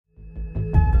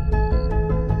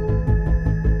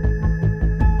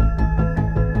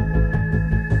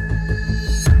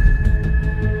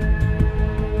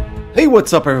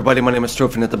What's up everybody, my name is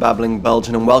Trophin at the Babbling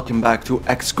Belgian and welcome back to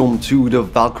XCOM 2, the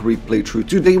Valkyrie playthrough.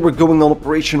 Today we're going on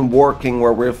Operation Working,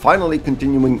 where we're finally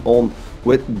continuing on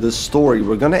with the story.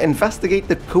 We're gonna investigate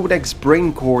the Codex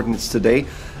Brain coordinates today,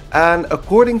 and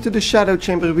according to the Shadow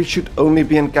Chamber we should only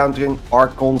be encountering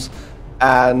Archons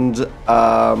and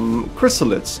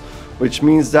Chrysalids, which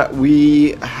means that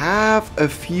we have a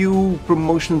few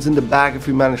promotions in the bag if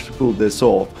we manage to pull this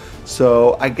off.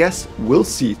 So I guess we'll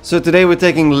see. So today we're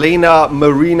taking Lena,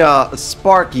 Marina,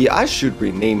 Sparky. I should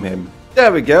rename him.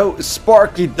 There we go.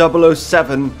 Sparky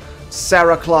 007,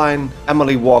 Sarah Klein,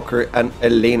 Emily Walker, and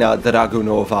Elena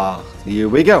Dragunova. Here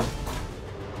we go.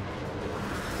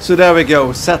 So there we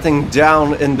go. Setting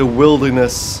down in the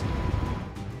wilderness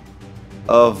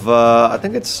of, I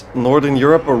think it's Northern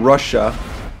Europe or Russia.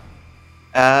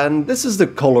 And this is the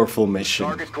colorful mission.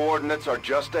 Target coordinates are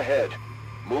just ahead.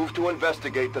 Move to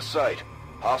investigate the site.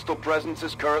 Hostile presence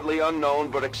is currently unknown,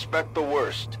 but expect the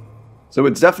worst. So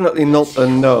it's definitely not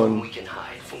unknown.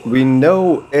 We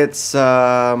know it's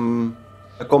a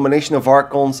combination of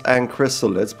Archons and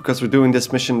Chrysalids. Because we're doing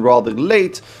this mission rather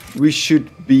late, we should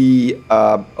be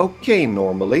okay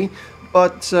normally.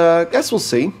 But guess we'll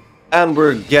see. And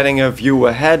we're getting a view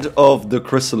ahead of the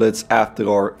Chrysalids after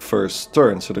our first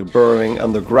turn. So they're burrowing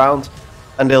underground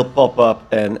and they'll pop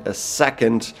up in a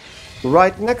second.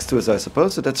 Right next to us, I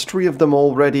suppose. So that's 3 of them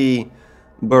already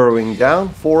burrowing down.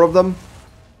 4 of them.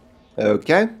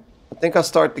 Okay. I think I'll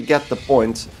start to get the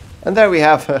point. And there we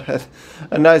have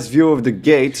a nice view of the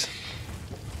gate.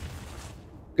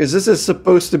 Because this is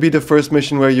supposed to be the first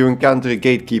mission where you encounter a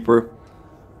gatekeeper.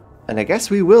 And I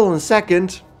guess we will in a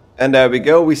second. And there we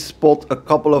go. We spot a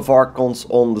couple of Archons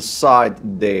on the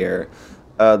side there.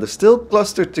 They're still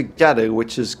clustered together,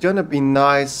 which is gonna be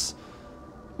nice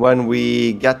when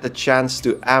we get the chance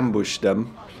to ambush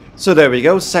them. So there we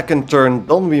go, second turn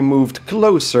done, we moved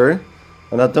closer.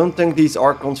 And I don't think these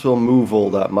Archons will move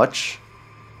all that much.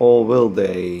 Or will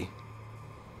they?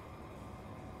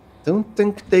 Don't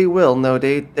think they will. No,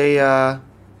 they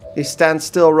stand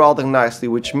still rather nicely,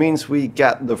 which means we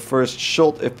get the first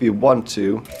shot if we want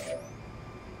to.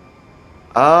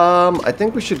 I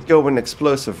think we should go with an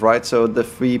explosive, right? So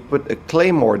if we put a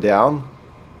claymore down,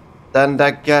 then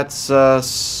that gets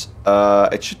us,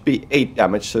 it should be 8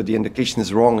 damage, so the indication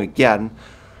is wrong again.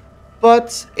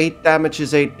 But 8 damage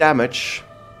is 8 damage.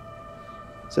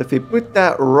 So if we put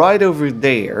that right over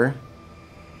there,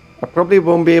 I probably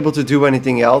won't be able to do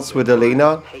anything else with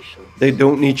Elena. They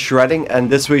don't need shredding, and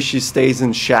this way she stays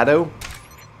in shadow.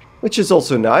 Which is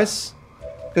also nice,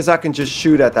 because I can just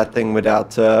shoot at that thing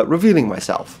without revealing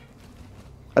myself.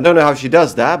 I don't know how she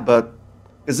does that, but...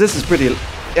 because this is pretty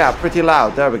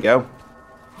loud. There we go.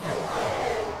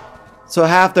 So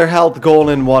half their health gone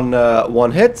in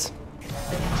one hit.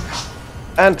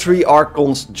 And 3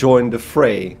 Archons joined the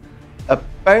fray.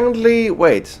 Apparently,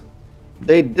 wait.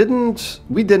 We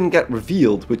didn't get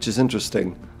revealed, which is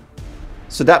interesting.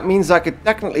 So that means I could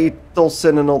technically toss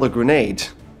in another grenade.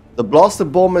 The blaster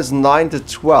bomb is 9 to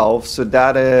 12, so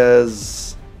that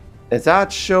is... is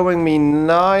that showing me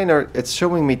 9 or it's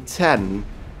showing me 10?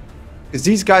 Because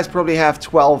these guys probably have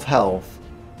 12 health.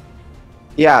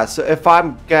 Yeah, so if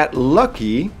I get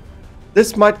lucky,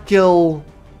 this might kill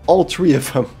all 3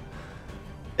 of them.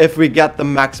 If we get the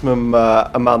maximum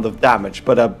amount of damage.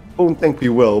 But I don't think we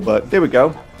will, but there we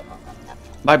go.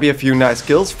 Might be a few nice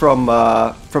kills from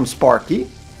Sparky.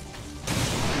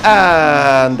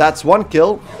 And that's 1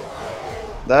 kill.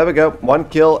 There we go, 1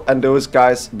 kill, and those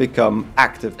guys become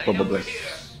active probably.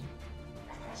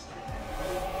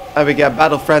 And we get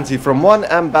Battle Frenzy from one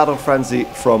and Battle Frenzy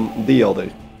from the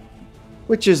other.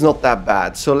 Which is not that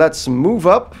bad. So let's move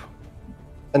up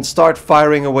and start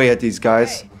firing away at these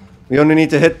guys. We only need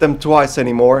to hit them twice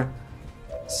anymore.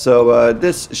 So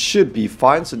this should be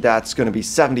fine. So that's going to be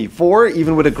 74.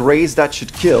 Even with a graze that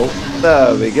should kill.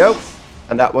 There we go.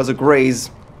 And that was a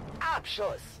graze.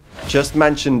 Just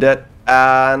mentioned it.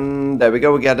 And there we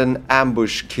go, we get an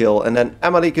ambush kill. And then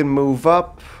Emily can move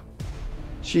up.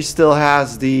 She still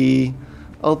has the...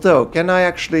 although, can I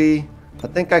actually... I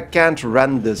think I can't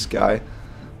rend this guy.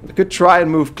 I could try and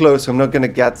move close. I'm not gonna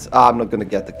get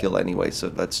the kill anyway.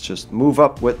 So let's just move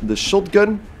up with the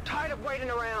shotgun. Tired of waiting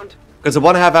around. Because I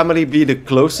want to have Emily be the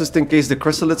closest in case the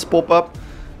chrysalids pop up.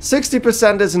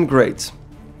 60% isn't great.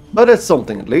 But it's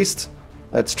something at least.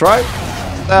 Let's try.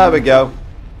 There we go.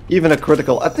 Even a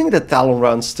critical. I think the Talon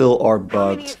rounds still are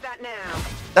bugged.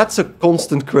 That's a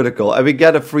constant critical. And we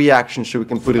get a free action so we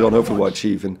can put it on Overwatch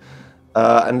even.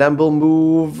 And then we'll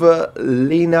move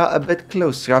Lena a bit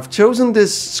closer. I've chosen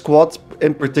this squad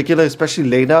in particular, especially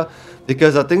Lena,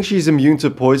 because I think she's immune to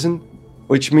poison.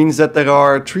 Which means that there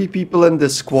are 3 people in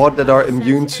this squad that are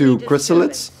immune to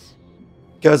chrysalids.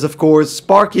 Because of course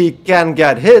Sparky can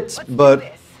get hit, but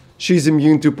she's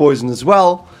immune to poison as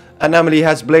well. And Emily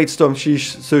has Bladestorm,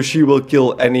 so she will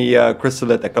kill any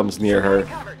chrysalid that comes near her.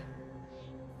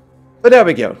 But there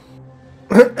we go.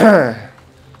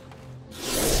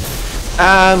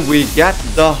 And we get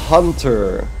the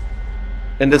hunter.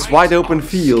 In this wide open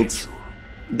field.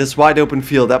 This wide open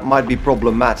field, that might be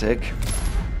problematic.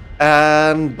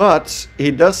 But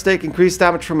he does take increased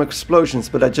damage from explosions,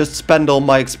 but I just spend all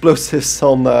my explosives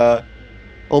on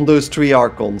those 3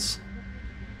 Archons.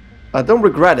 I don't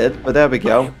regret it, but there we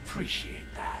go. Appreciate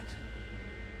that.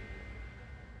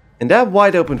 In that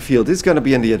wide open field, he's gonna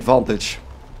be in the advantage.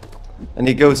 And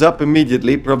he goes up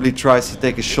immediately, probably tries to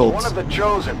take a shot. One of the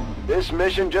Chosen. This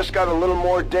mission just got a little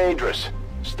more dangerous.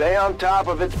 Stay on top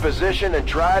of its position and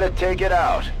try to take it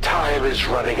out. Time is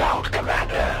running out,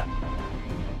 Commander.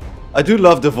 I do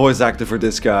love the voice actor for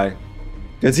this guy.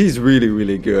 Because he's really,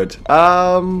 really good.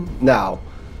 Now,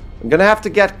 I'm gonna have to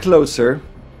get closer.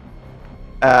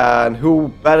 And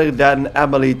who better than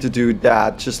Emily to do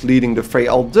that, just leading the fray.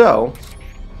 Although,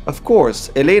 of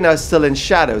course, Elena is still in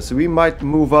shadow, so we might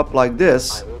move up like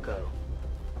this.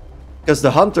 Because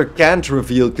the hunter can't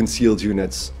reveal concealed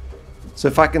units. So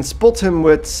if I can spot him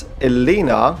with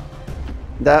Elena,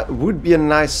 that would be a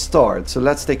nice start. So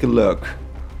let's take a look.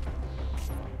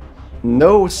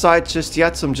 No sight just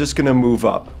yet, so I'm just gonna move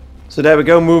up. So there we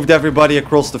go, moved everybody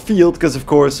across the field, because of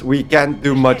course we can't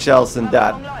do much else than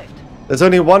that. There's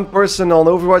only 1 person on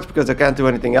Overwatch, because I can't do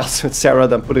anything else with Sarah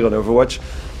than put it on Overwatch.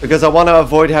 Because I want to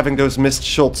avoid having those missed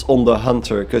shots on the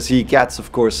hunter, because he gets,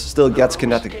 of course, still gets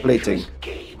kinetic plating.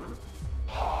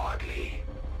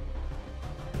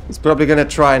 He's probably gonna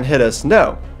try and hit us.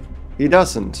 No, he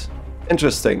doesn't.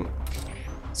 Interesting.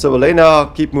 So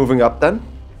Elena, keep moving up then.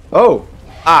 Oh!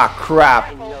 Ah,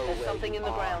 crap. There's something in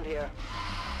the ground here.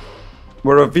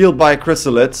 We're revealed by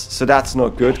chrysalids, so that's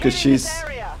not good, because she's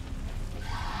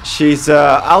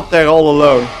out there all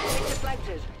alone.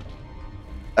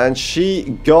 And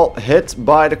she got hit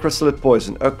by the chrysalid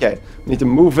poison. Okay, we need to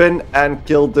move in and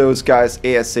kill those guys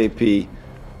ASAP.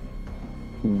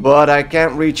 But I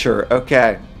can't reach her.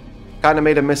 Okay. Kind of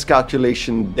made a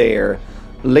miscalculation there.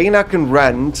 Lena can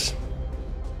rend.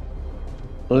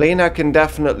 Lena can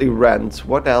definitely rend.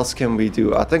 What else can we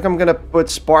do? I think I'm gonna put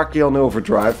Sparky on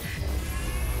overdrive.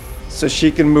 So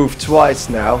she can move twice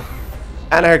now.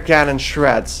 And her cannon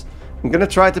shreds. I'm gonna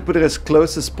try to put it as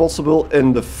close as possible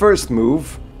in the first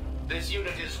move. This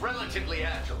unit is relatively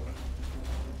agile.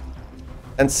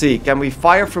 And see, can we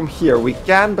fire from here? We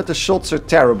can, but the shots are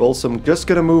terrible, so I'm just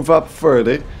gonna move up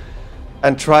further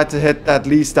and try to hit at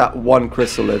least that 1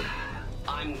 chrysalid.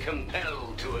 I'm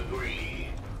compelled to agree.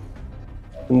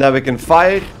 And then we can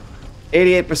fire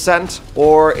 88%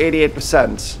 or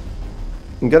 88%.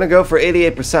 I'm gonna go for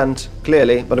 88%,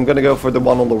 clearly, but I'm gonna go for the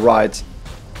one on the right.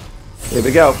 Here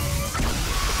we go.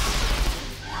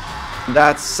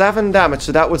 That's 7 damage,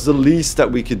 so that was the least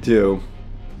that we could do.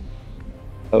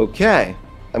 Okay.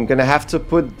 I'm gonna have to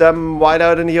put them wide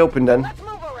out in the open then. Let's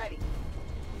move already.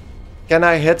 Can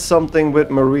I hit something with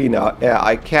Marina? Yeah,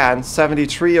 I can.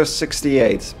 73 or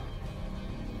 68.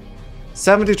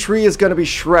 73 is gonna be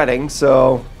shredding,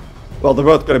 so... Well, they're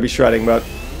both gonna be shredding, but...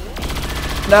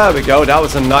 There we go, that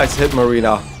was a nice hit,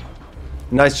 Marina.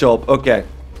 Nice job, okay.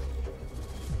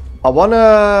 I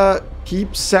wanna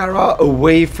keep Sarah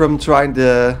away from trying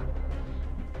to...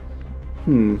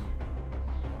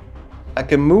 I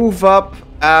can move up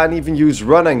and even use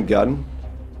run and gun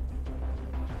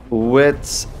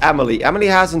with Emily. Emily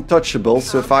has untouchable,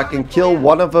 so if I can kill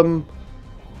one of them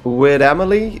with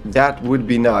Emily, that would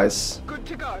be nice. Good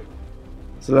to go.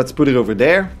 So let's put it over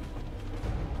there.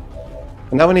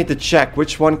 And now we need to check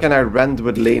which one can I rend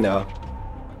with Lena.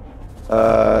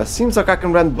 Seems like I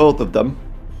can rend both of them.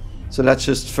 So let's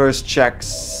just first check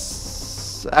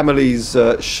Emily's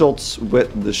shots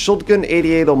with the shotgun.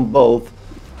 88 on both.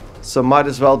 So might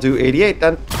as well do 88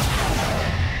 then.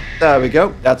 There we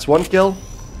go. That's 1 kill.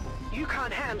 You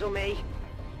can't handle me.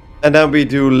 And then we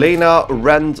do Lena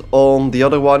rend on the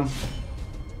other one.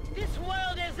 This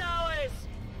world is ours.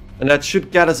 And that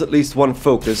should get us at least 1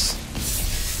 focus.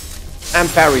 And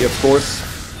parry, of course.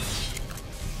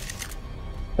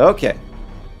 Okay.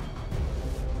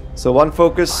 So 1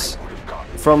 focus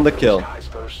from the kill.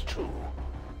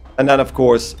 And then, of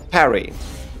course, parry.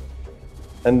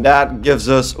 And that gives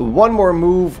us 1 more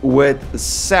move with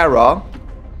Sarah.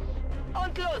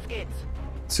 On close, kids.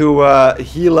 To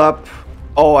heal up.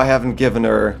 Oh, I haven't given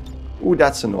her... Ooh,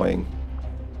 that's annoying.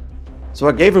 So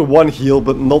I gave her 1 heal,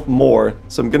 but not more.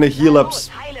 So I'm gonna heal up...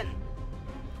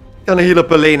 Gonna heal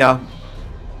up Elena.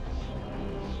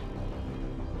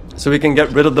 So we can get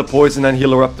rid of the poison and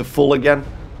heal her up to full again.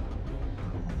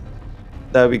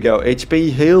 There we go.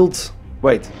 HP healed.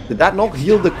 Wait, did that not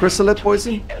heal the chrysalid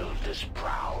poison? Elders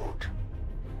proud.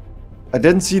 I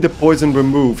didn't see the poison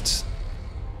removed.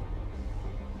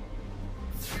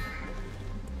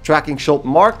 Tracking shot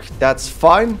mark, that's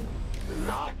fine.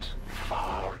 Not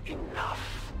far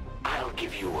enough. I'll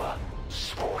give you a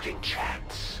sporting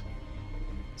chance.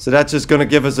 So that's just gonna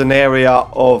give us an area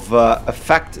of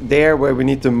effect there where we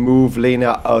need to move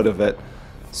Lena out of it.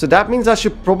 So that means I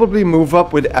should probably move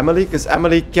up with Emily, because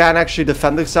Emily can actually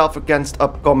defend herself against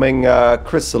upcoming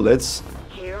chrysalids.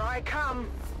 Here I come.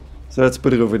 So let's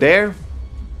put it over there.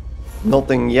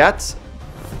 Nothing yet.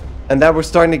 And then we're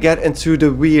starting to get into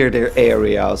the weirder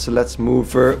area. So let's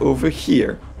move her over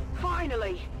here.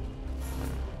 Finally.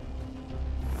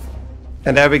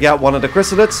 And there we got one of the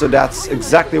chrysalids, so that's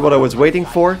exactly what I was waiting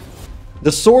for.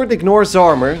 The sword ignores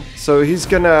armor, so he's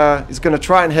gonna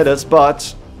try and hit us,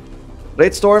 but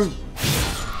Blade Storm.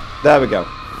 There we go.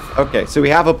 Okay, so we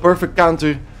have a perfect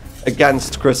counter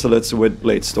against chrysalids with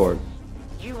Blade Storm.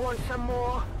 You want some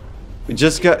more? We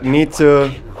just need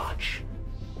to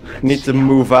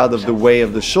move out of the way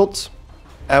of the shot,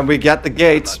 and we get the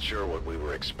gate. Not sure what we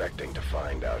were expecting to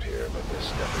find out here, but this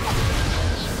definitely.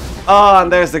 Ah,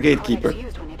 and there's the How gatekeeper. it's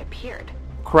used when it appeared.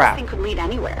 Crap. This thing could lead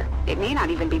anywhere. It may not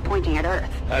even be pointing at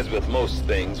Earth. As with most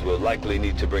things, we'll likely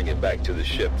need to bring it back to the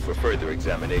ship for further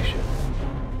examination.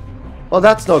 Well,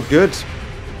 that's not good.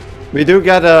 We do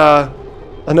get an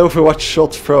Overwatch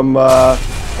shot from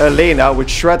Elena,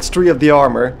 which shreds 3 of the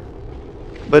armor.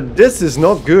 But this is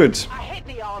not good. I hit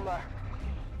the armor.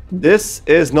 This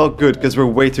is not good, because we're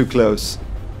way too close.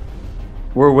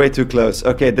 We're way too close.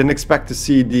 Okay, didn't expect to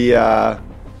see the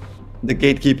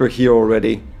gatekeeper here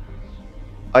already.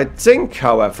 I think,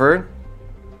 however,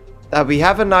 that we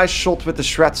have a nice shot with the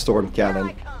Shred Storm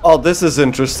cannon. Oh, this is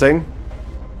interesting.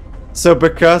 So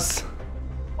because...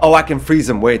 Oh, I can freeze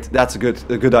him. Wait, that's a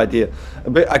good idea.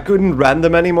 But I couldn't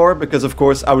random anymore because, of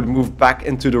course, I would move back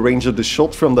into the range of the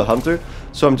shot from the hunter.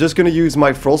 So I'm just going to use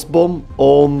my Frost Bomb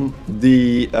on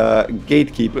the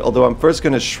gatekeeper. Although I'm first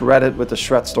going to shred it with the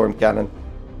Shred Storm cannon.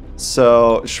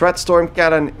 So, Shred Storm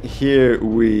cannon, here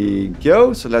we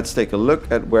go. So let's take a look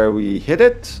at where we hit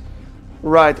it.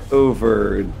 Right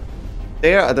over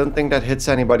there. I don't think that hits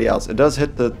anybody else. It does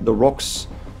hit the rocks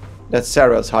that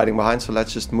Sarah's hiding behind. So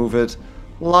let's just move it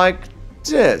like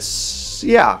this.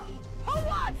 Yeah.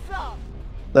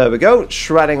 There we go.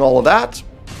 Shredding all of that.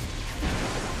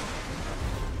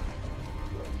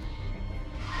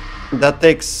 That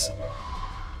takes...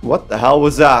 What the hell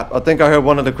was that? I think I heard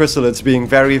one of the chrysalids being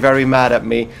very, very mad at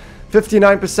me.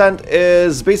 59%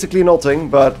 is basically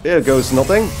nothing, but here goes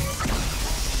nothing.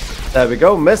 There we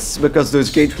go. Miss, because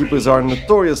those gatekeepers are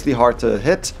notoriously hard to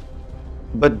hit.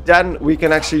 But then we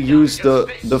can actually use the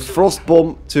Frost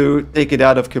Bomb to take it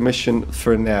out of commission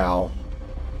for now.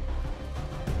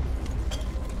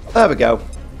 There we go.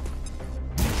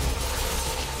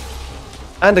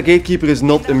 And the gatekeeper is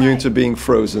not immune to being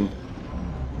frozen.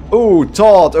 Oh,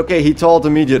 Todd. Okay, he Todd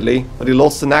immediately, but he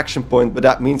lost an action point, but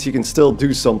that means he can still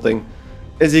do something.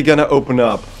 Is he gonna open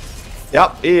up?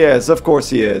 Yep, he is. Of course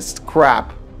he is.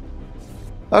 Crap.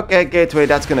 Okay, gateway,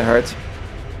 that's gonna hurt.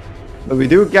 But we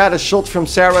do get a shot from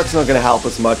Sarah. It's not gonna help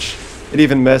us much. It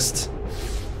even missed.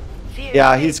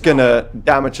 Yeah, he's gonna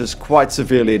damage us quite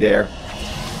severely there.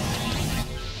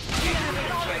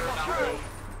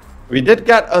 We did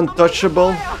get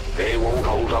untouchable. They won't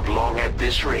hold up long at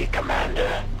this rate,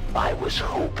 Commander. I was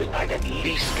hoping I'd at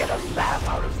least get a laugh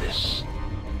out of this.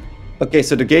 Okay,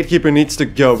 so the gatekeeper needs to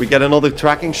go. We get another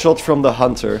tracking shot from the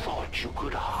hunter. Thought you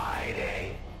could hide, eh?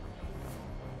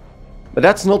 But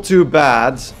that's not too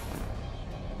bad.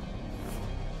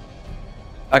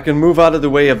 I can move out of the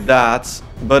way of that,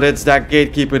 but it's that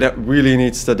gatekeeper that really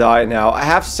needs to die now. I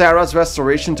have Sarah's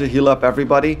restoration to heal up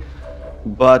everybody,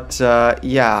 but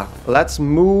yeah, let's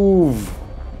move.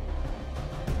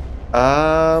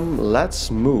 Let's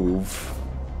move.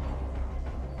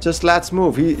 Just let's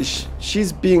move.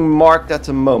 She's being marked at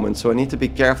the moment, so I need to be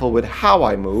careful with how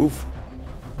I move.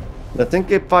 I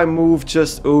think if I move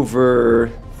just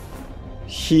over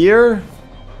here.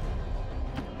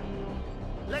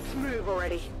 Let's move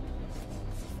already.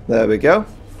 There we go.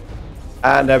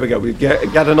 And there we go. We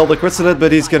get another chrysalid,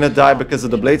 but he's gonna die because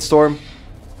of the Blade Storm.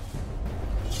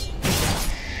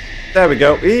 There we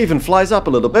go. He even flies up a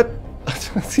little bit.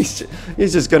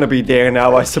 He's just gonna be there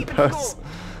now, I suppose.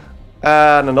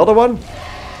 And another one.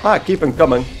 Ah, keep him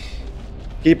coming.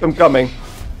 Keep him coming.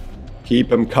 Keep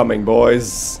him coming,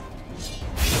 boys.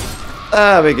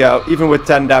 There we go. Even with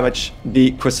 10 damage,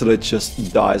 the chrysalid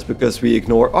just dies because we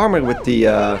ignore armor with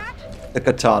the a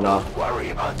katana. Don't worry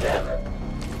about them.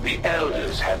 The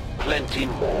elders have plenty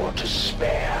more to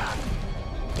spare.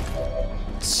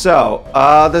 So,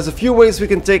 there's a few ways we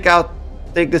can take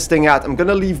this thing out. I'm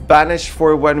gonna leave banish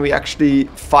for when we actually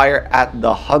fire at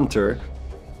the hunter.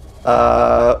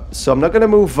 So I'm not gonna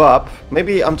move up.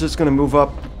 Maybe I'm just gonna move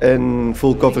up in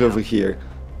full cover over here.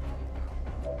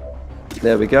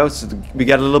 There we go. So we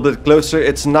get a little bit closer.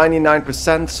 It's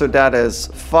 99%, so that is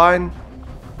fine.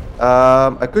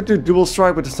 I could do dual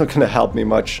strike, but it's not gonna help me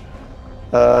much.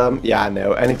 Yeah,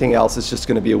 no. Anything else is just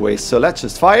gonna be a waste. So let's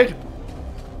just fire.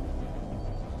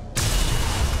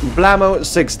 Blammo,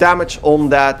 6 damage on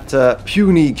that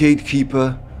puny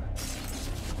gatekeeper.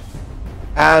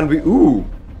 And we... Ooh.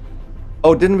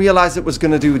 Oh, didn't realize it was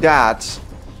gonna do that.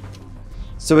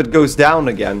 So it goes down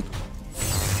again.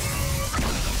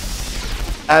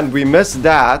 And we missed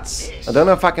that. I don't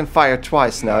know if I can fire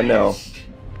twice now, no.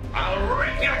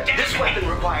 This weapon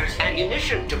requires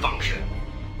ammunition to function.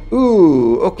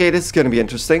 Ooh, okay, this is gonna be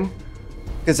interesting.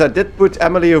 Because I did put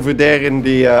Emily over there in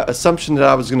the assumption that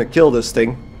I was gonna kill this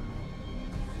thing.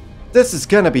 This is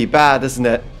gonna be bad, isn't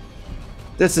it?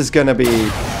 This is gonna be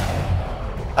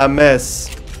a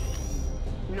mess.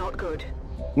 Not good.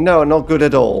 No, not good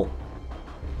at all.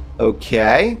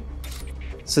 Okay.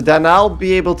 So then I'll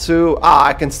be able to... Ah,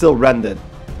 I can still rend it.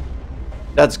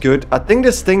 That's good. I think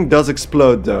this thing does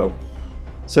explode though.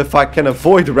 So if I can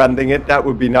avoid rending it, that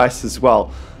would be nice as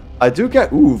well. I do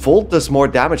get... Ooh, Volt does more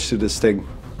damage to this thing.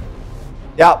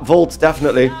 Yeah, Volt,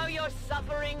 definitely. Now your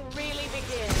suffering really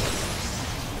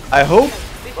begins. I hope...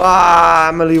 Ah,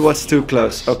 Emily was too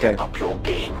close. Okay. Up your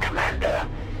game, Commander.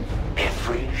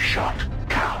 Every shot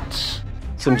counts.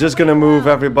 So I'm just gonna move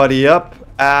everybody up.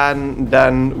 And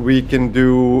then we can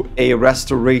do a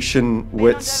restoration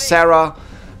with Sarah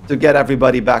to get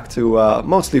everybody back to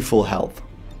mostly full health.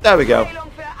 There we go.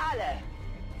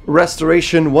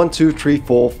 Restoration 1, 2, 3,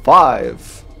 4,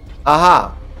 5.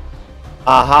 Aha.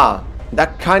 Aha.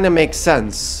 That kind of makes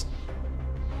sense.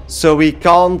 So we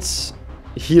can't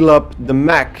heal up the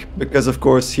mech because of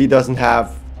course he doesn't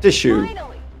have tissue.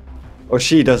 Or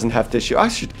she doesn't have tissue. I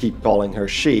should keep calling her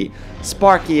she.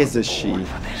 Sparky is a she.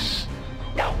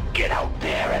 Now get out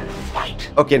there and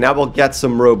fight. Okay, now we'll get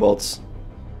some robots.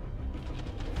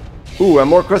 Ooh, and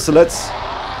more chrysalids.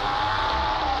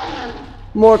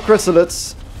 More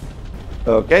chrysalids.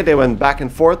 Okay, they went back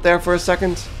and forth there for a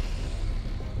second.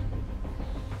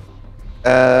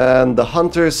 And the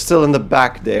hunter is still in the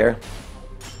back there.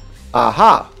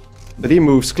 Aha! But he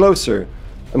moves closer.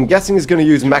 I'm guessing he's going to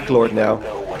use MechLord now. I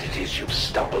know what it is you've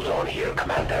stumbled on here,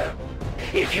 Commander.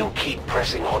 If you keep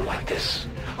pressing on like this,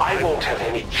 I won't have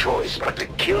any choice but to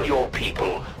kill your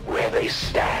people where they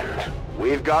stand.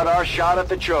 We've got our shot at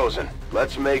the Chosen.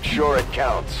 Let's make sure it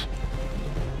counts.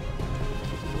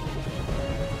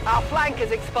 Our flank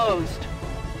is exposed.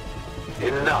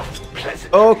 Enough, pleasant.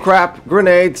 Oh crap,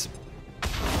 grenades.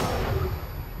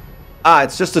 Ah,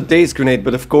 it's just a dazed grenade,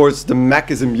 but of course the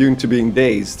mech is immune to being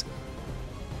dazed.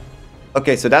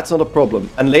 Okay, so that's not a problem.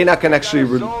 And Lena can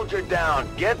actually... Soldier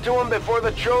down. Get to him before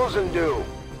the Chosen do.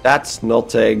 That's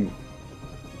nothing.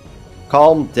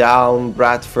 Calm down,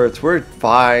 Bradford. We're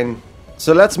fine.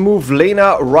 So let's move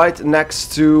Lena right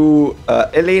next to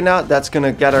Elena. That's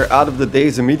gonna get her out of the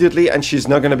daze immediately. And she's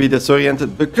not gonna be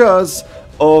disoriented because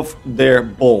of their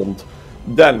bond.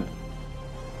 Then,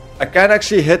 I can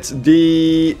actually hit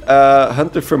the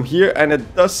hunter from here. And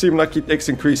it does seem like he takes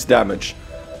increased damage.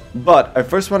 But I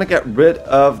first want to get rid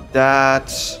of that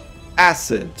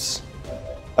acid.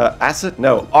 Acid?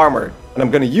 No, armor. And I'm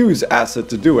going to use acid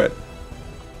to do it.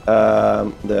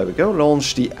 There we go.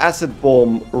 Launch the acid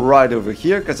bomb right over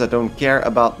here, because I don't care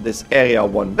about this area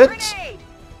one bit.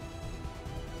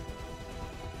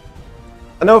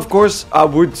 I know, of course, I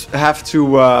would have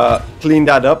to clean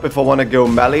that up if I want to go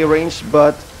melee range,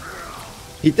 but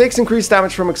he takes increased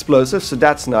damage from explosives, so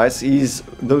that's nice.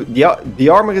 The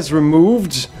armor is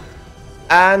removed,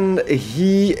 and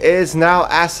he is now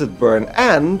acid burn.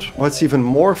 And what's even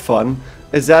more fun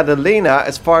is that Lena,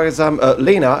 as far as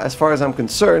I'm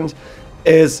concerned,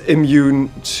 is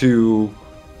immune to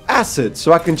acid.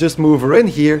 So I can just move her in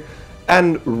here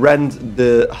and rend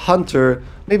the hunter,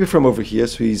 maybe from over here,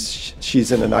 so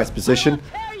she's in a nice position.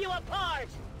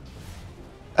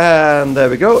 And there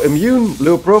we go, immune,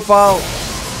 low profile.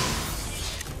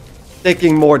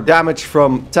 Taking more damage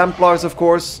from Templars, of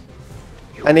course.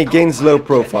 And he gains low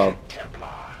profile.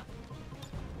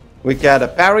 We get a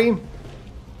parry.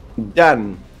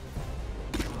 Then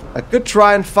I could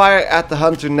try and fire at the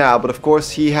hunter now, but of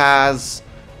course he has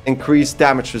increased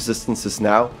damage resistances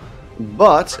now.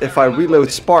 But if I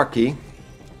reload Sparky,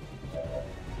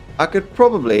 I could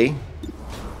probably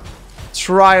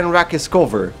try and wreck his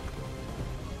cover.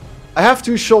 I have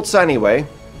 2 shots anyway.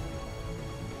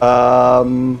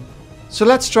 So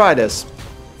let's try this.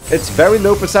 It's very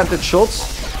low percentage shots,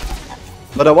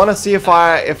 but I want to see if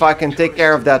I can take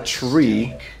care of that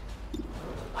tree.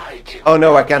 Oh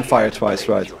no, I can't fire twice,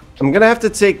 right? I'm gonna have to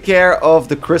take care of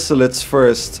the chryssalids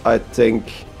first, I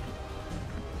think.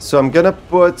 So I'm gonna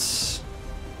put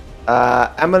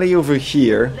Emily over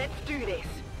here. Let's do this.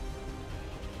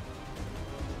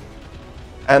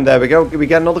 And there we go. Did we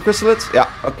get another chryssalids? Yeah,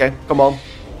 okay, come on.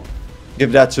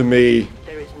 Give that to me.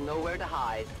 There is nowhere to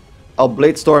hide. I'll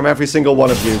bladestorm every single one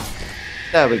of you.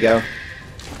 There we go.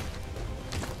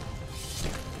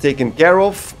 Taken care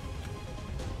of.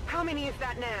 How many is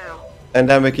that now? And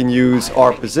then we can use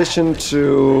our position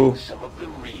to... Some of the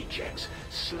rejects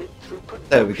slip through.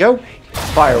 There we go.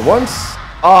 Fire once.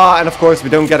 Ah, and of course we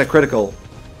don't get a critical.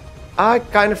 I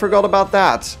kind of forgot about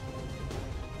that.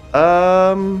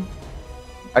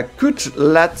 I could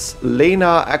let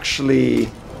Lena actually...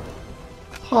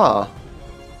 Huh.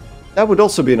 That would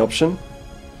also be an option.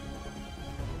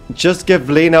 Just give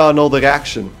Lena another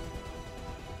action.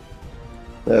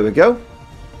 There we go.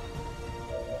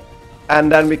 And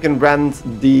then we can rent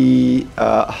the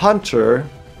hunter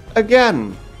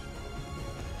again.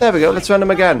 There we go, let's run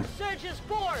him again. Surges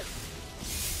forth.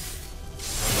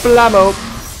 Blammo!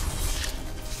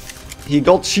 He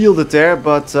got shielded there,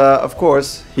 but of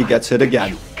course he gets hit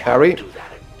again. Parry.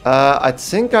 I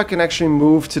think I can actually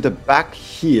move to the back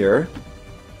here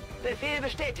Befehl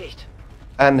bestätigt.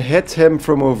 and hit him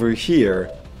from over here.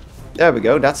 There we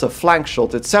go, that's a flank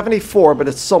shot. It's 74, but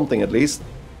it's something at least.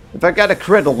 If I get a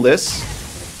crit on this...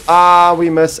 Ah, we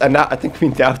miss. And now, I think we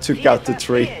now took out the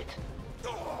tree.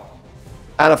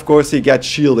 And of course he gets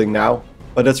shielding now.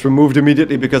 But it's removed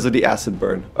immediately because of the acid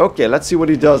burn. Okay, let's see what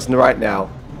he does right now.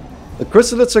 The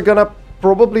chrysalids are gonna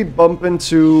probably bump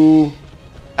into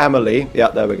Emily. Yeah,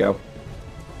 there we go.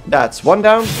 That's one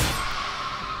down.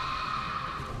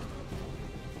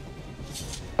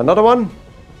 Another one.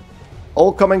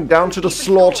 All coming down to the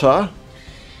slaughter.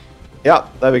 Yeah,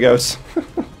 there we goes.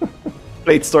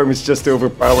 Bladestorm is just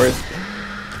overpowered.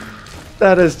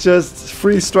 That is just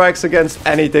 3 strikes against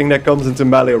anything that comes into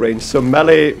melee range. So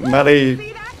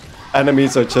melee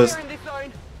enemies are just...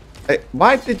 Hey,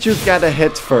 why did you get a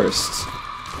hit first?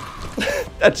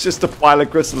 That's just a pile of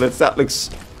chrysalids. That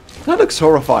looks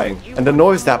horrifying. And the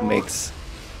noise that makes.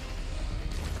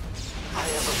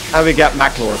 And we get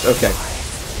Maclord. Okay.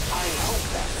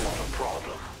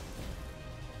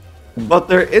 But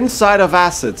they're inside of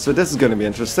acid, so this is going to be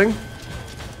interesting.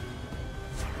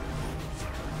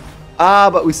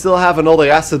 Ah, but we still have another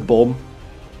acid bomb.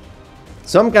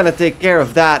 So I'm going to take care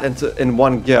of that in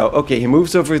one go. Okay, he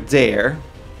moves over there.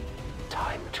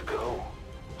 Time to go.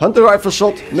 Hunter rifle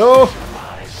shot. No!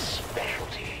 My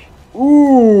specialty.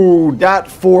 Ooh, that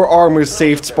 4 armor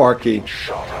saved Sparky.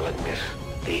 Shot, I'll admit.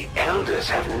 The elders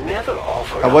have never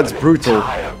offered And what's an brutal?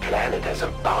 entire planet as a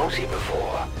bounty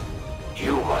before.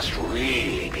 You must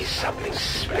really be something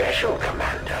special,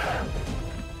 Commander.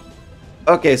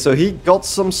 Okay, so he got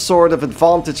some sort of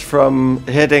advantage from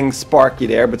hitting Sparky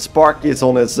there, but Sparky is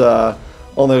on his on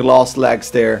her last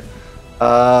legs there.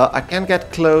 I can't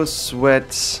get close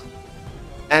with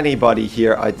anybody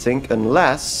here, I think,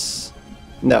 unless...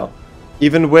 No.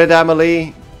 Even with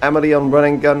Emily on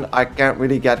running gun, I can't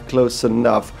really get close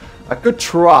enough. I could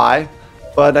try,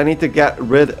 but I need to get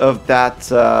rid of that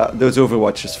those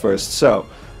Overwatches first. So,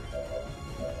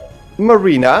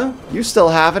 Marina, you still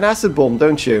have an acid bomb,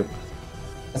 don't you?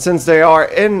 And since they are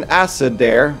in acid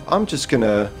there, I'm just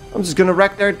gonna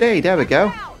wreck their day. There we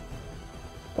go.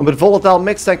 And with volatile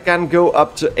mix, I can go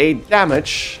up to 8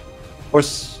 damage, or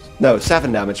no,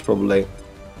 7 damage probably.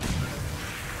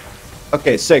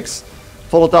 Okay, 6.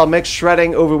 Volatile mix,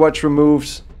 shredding, Overwatch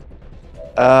removed.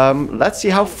 Let's see,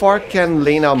 how far can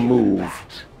Lena move?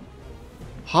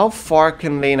 How far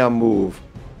can Lena move?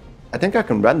 I think I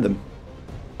can rend them.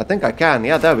 I think I can.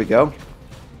 Yeah, there we go.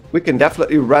 We can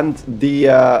definitely rend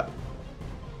the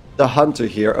hunter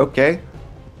here. Okay.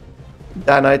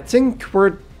 Then I think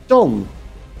we're done.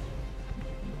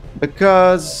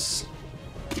 Because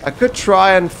I could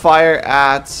try and fire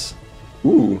at...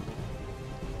 Ooh.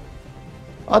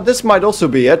 Oh, this might also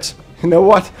be it. You know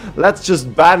what? Let's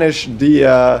just banish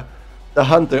the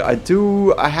hunter.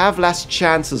 I have less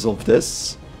chances of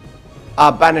this.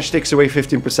 Banish takes away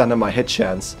 15% of my hit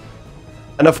chance.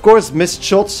 And of course, missed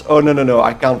shots. Oh no!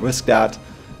 I can't risk that.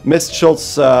 Missed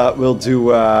shots will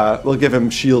give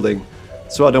him shielding,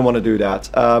 so I don't want to do that.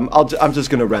 I'm just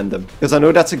gonna rend him because I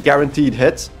know that's a guaranteed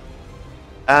hit,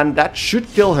 and that should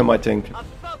kill him, I think. A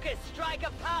focused strike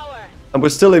of power. And we're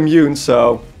still immune,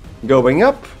 so going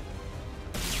up.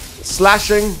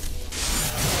 slashing.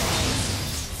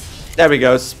 There he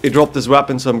goes. He dropped his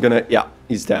weapon, so I'm gonna... Yeah,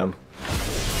 he's down.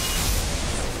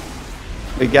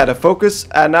 We get a focus,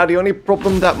 and now the only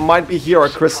problem that might be here are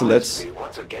chrysalids.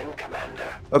 Once again, Commander.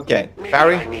 Okay, Maybe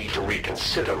Barry. I need to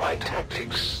reconsider my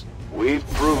tactics. We've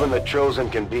proven the Chosen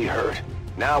can be hurt.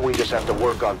 Now we just have to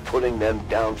work on putting them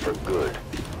down for good.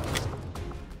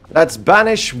 Let's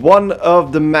banish one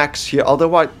of the mechs here.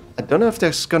 Although I don't know if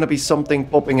there's gonna be something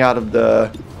popping out of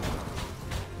the...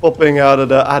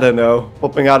 I don't know.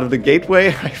 Popping out of the gateway?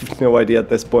 I have no idea at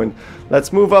this point.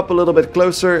 Let's move up a little bit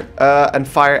closer and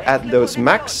fire at those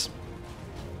mechs.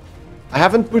 I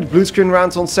haven't put blue screen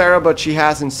rounds on Sarah, but she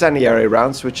has incendiary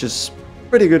rounds, which is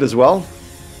pretty good as well.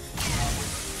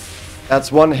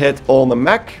 That's one hit on the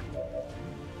mech.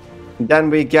 Then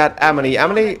we get Emily.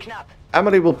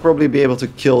 Emily will probably be able to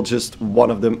kill just one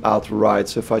of them outright.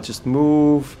 So if I just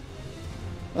move...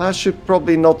 I should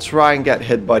probably not try and get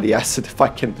hit by the acid if I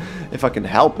can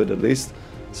help it at least.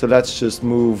 So let's just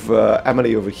move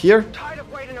Emily over here. Tired of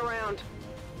waiting around.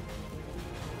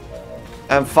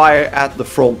 And fire at the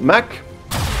front mech.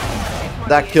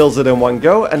 That kills it in one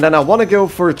go. And then I want to go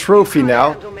for a trophy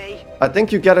now. I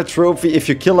think you get a trophy if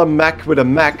you kill a mech with a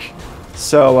mech.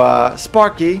 So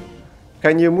Sparky,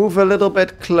 can you move a little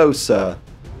bit closer?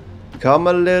 Come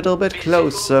a little bit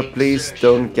closer, please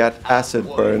don't get acid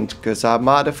burned, cause I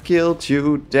might have killed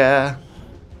you there.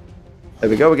 There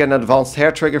we go, we get an advanced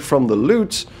hair trigger from the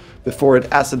loot before it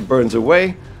acid burns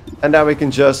away. And now we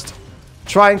can just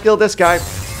try and kill this guy.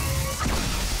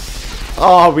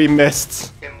 Oh, we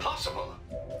missed. Impossible.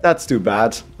 That's too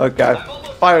bad. Okay,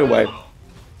 fire away.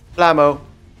 Blammo.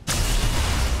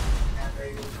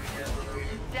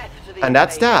 And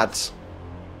that's that.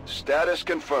 Status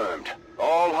confirmed.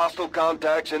 All hostile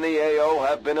contacts in the AO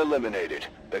have been eliminated.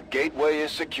 The gateway is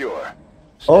secure.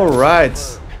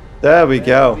 Alright, there we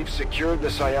go. We've secured the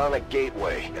psionic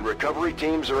gateway, and recovery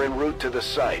teams are en route to the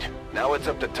site. Now it's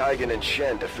up to Taigen and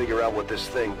Shen to figure out what this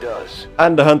thing does.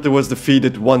 And the hunter was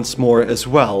defeated once more as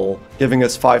well, giving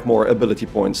us 5 more ability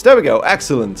points. There we go,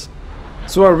 excellent.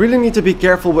 So I really need to be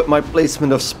careful with my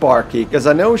placement of Sparky, because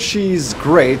I know she's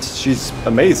great, she's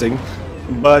amazing.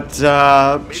 But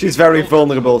she's very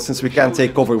vulnerable since we can't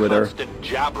take cover with her. Constant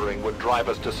jabbering would drive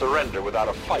us to surrender without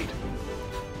a fight.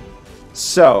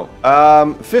 So,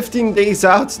 15 days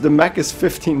out. The mech is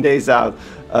 15 days out.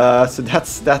 So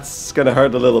that's gonna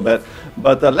hurt a little bit.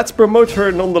 But let's promote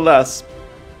her nonetheless.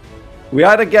 We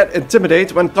either get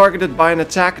Intimidate. When targeted by an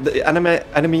attack, the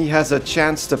enemy has a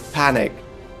chance to panic.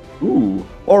 Ooh.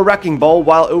 Or Wrecking Ball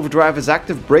while Overdrive is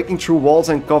active, breaking through walls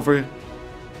and cover...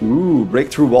 Ooh,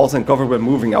 break through walls and cover when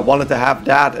moving. I wanted to have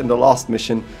that in the last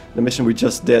mission, the mission we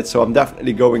just did, so I'm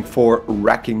definitely going for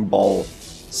Wrecking Ball.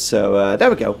 So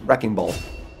there we go, Wrecking Ball.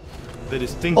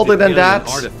 Other than that,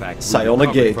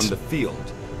 Psionic Gate. From the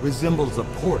field resembles a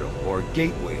portal or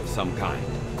gateway of some kind.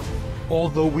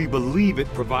 Although we believe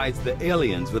it provides the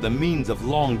aliens with a means of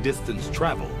long-distance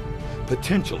travel,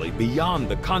 potentially beyond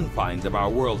the confines of our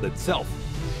world itself,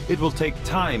 it will take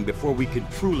time before we can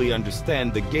truly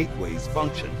understand the gateway's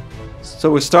function.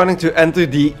 So we're starting to enter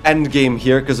the end game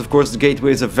here, because of course the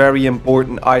gateway is a very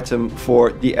important item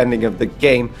for the ending of the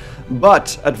game.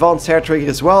 But advanced hair trigger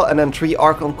as well, and then 3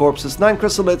 Archon corpses, 9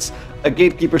 chrysalids, a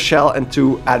gatekeeper shell, and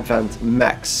 2 advent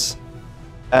mechs.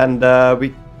 And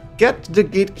we get the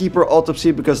gatekeeper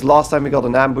autopsy because last time we got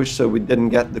an ambush, so we didn't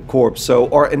get the corpse. So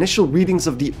our initial readings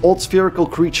of the odd spherical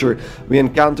creature we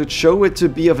encountered show it to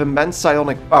be of immense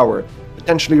psionic power,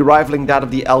 potentially rivaling that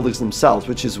of the elders themselves,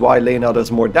 which is why Lena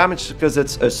does more damage, because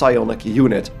it's a psionic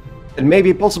unit. It may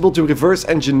be possible to reverse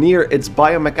engineer its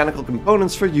biomechanical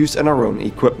components for use in our own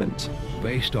equipment.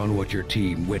 Based on what your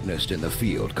team witnessed in the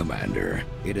field, Commander,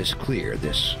 it is clear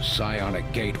this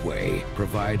psionic gateway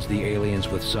provides the aliens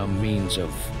with some means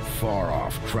of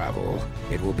far-off travel.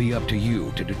 It will be up to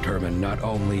you to determine not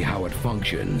only how it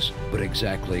functions, but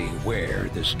exactly where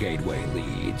this gateway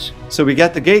leads. So we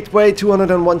get the gateway,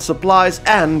 201 supplies,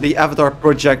 and the Avatar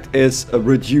project is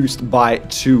reduced by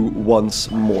 2 once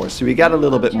more. So we got a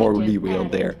little bit more leeway on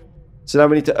there. So now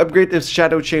we need to upgrade this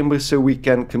shadow chamber so we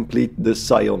can complete the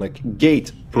psionic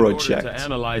gate project. In order to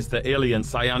analyze the alien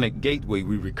psionic gateway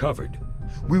we recovered,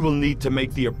 we will need to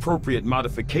make the appropriate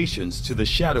modifications to the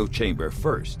shadow chamber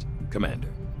first, Commander.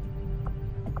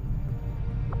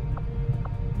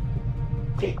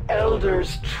 The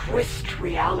Elders twist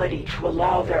reality to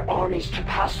allow their armies to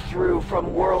pass through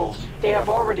from worlds they have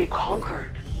already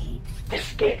conquered.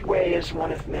 This gateway is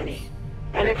one of many,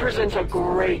 and it presents a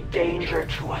great danger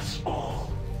to us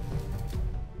all.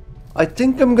 I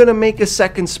think I'm gonna make a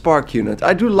second spark unit.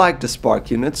 I do like the spark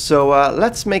unit, so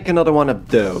let's make another one of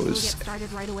those. We'll get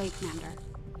started right away, Commander.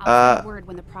 I'll send word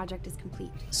when the project is complete.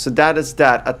 So that is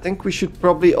that. I think we should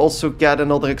probably also get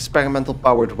another experimental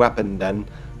powered weapon then.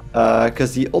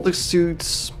 Because the other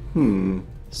suits...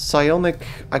 Psionic...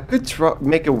 I could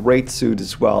make a raid suit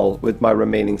as well with my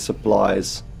remaining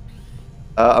supplies.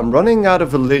 I'm running out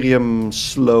of Valyrium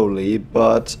slowly,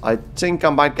 but I think I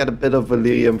might get a bit of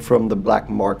Valyrium from the black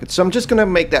market. So I'm just gonna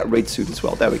make that raid suit as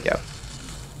well. There we go.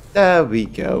 There we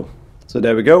go. So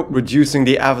there we go. Reducing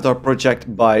the Avatar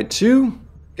project by 2.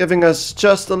 Giving us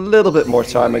just a little bit more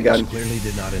time again. Clearly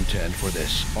did not intend for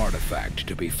this artifact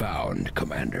to be found,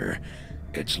 Commander.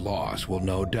 Its loss will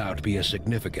no doubt be a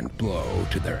significant blow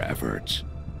to their efforts.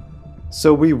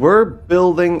 So we were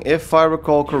building, if I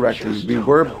recall correctly, we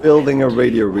were building a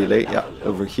radio relay. Yeah,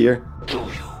 over here. Do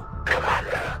you,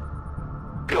 Commander?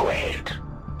 Go ahead.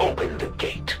 Open the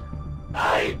gate.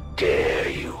 I dare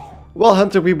you. Well,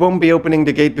 Hunter, we won't be opening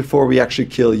the gate before we actually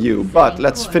kill you. But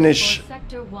let's finish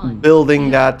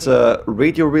building that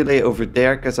radio relay over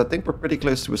there, because I think we're pretty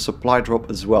close to a supply drop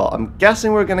as well. I'm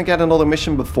guessing we're going to get another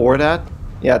mission before that.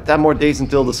 Yeah, 10 more days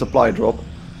until the supply drop.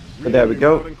 But there we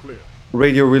go.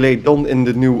 Radio relay done in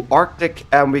the new Arctic,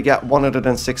 and we get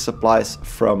 106 supplies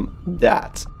from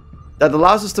that. That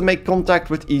allows us to make contact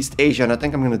with East Asia, and I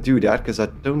think I'm going to do that, because I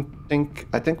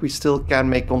think we still can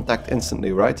make contact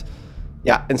instantly, right?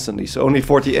 Yeah, instantly. So only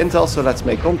 40 intel, so let's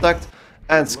make contact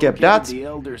and skip that. The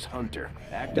Elders Hunter,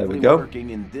 there we go. Working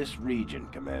in this region,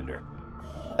 Commander.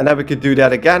 And then we could do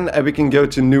that again, and we can go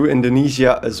to New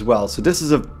Indonesia as well. So this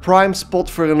is a prime spot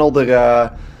for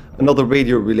another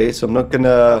radio relay. So I'm not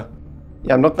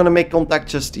gonna make contact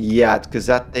just yet, because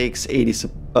that takes 80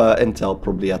 intel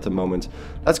probably at the moment.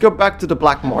 Let's go back to the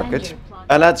black market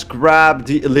and let's grab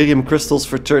the Illyrium crystals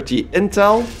for 30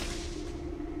 intel.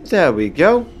 There we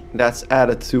go. That's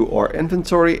added to our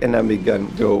inventory, and then we can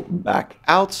go back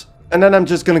out. And then I'm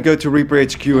just gonna go to Reaper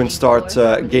HQ and start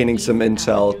gaining some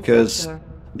intel, because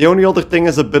the only other thing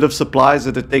is a bit of supplies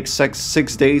that it takes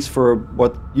 6 days for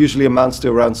what usually amounts to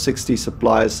around 60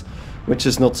 supplies, which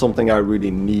is not something I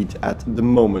really need at the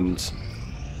moment.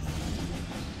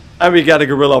 And we get a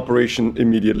guerrilla operation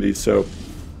immediately, so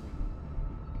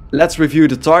let's review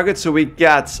the target. So we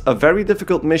get a very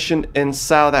difficult mission in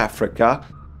South Africa.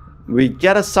 We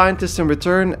get a scientist in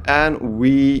return, and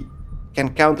we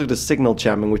can counter the signal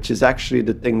jamming, which is actually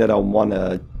the thing that I want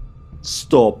to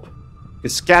stop.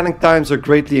 Because scanning times are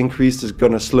greatly increased, is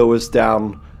going to slow us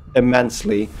down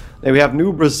immensely. Then we have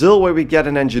New Brazil, where we get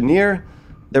an engineer.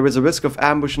 There is a risk of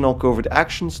ambush and all covert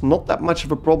actions, not that much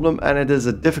of a problem, and it is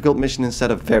a difficult mission instead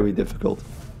of very difficult.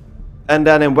 And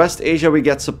then in West Asia we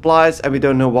get supplies, and we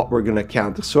don't know what we're going to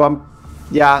counter. So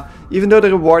yeah, even though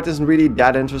the reward isn't really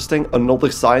that interesting,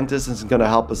 another scientist isn't going to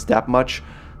help us that much.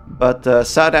 But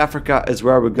South Africa is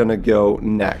where we're going to go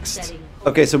next.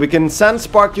 Okay, so we can send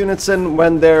spark units in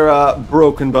when they're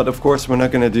broken, but of course we're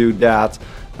not going to do that.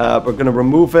 We're going to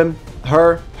remove him.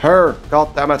 Her,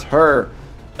 god damn it, her.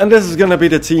 And this is going to be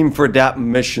the team for that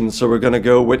mission. So we're going to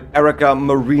go with Erica,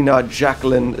 Marina,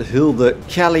 Jacqueline, Hilde,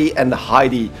 Kelly, and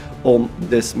Heidi on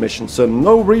this mission. So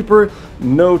no Reaper,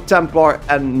 no Templar,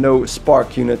 and no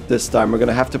Spark unit this time. We're going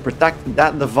to have to protect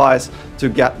that device to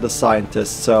get the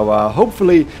scientists. So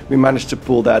hopefully we manage to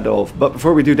pull that off. But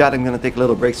before we do that, I'm going to take a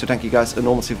little break. So thank you guys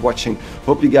enormously for watching.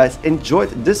 Hope you guys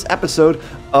enjoyed this episode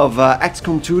of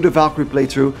XCOM 2, the Valkyrie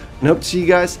playthrough. And hope to see you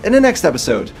guys in the next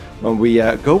episode when we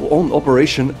go on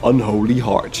Operation Unholy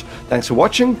Heart. Thanks for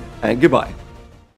watching, and goodbye.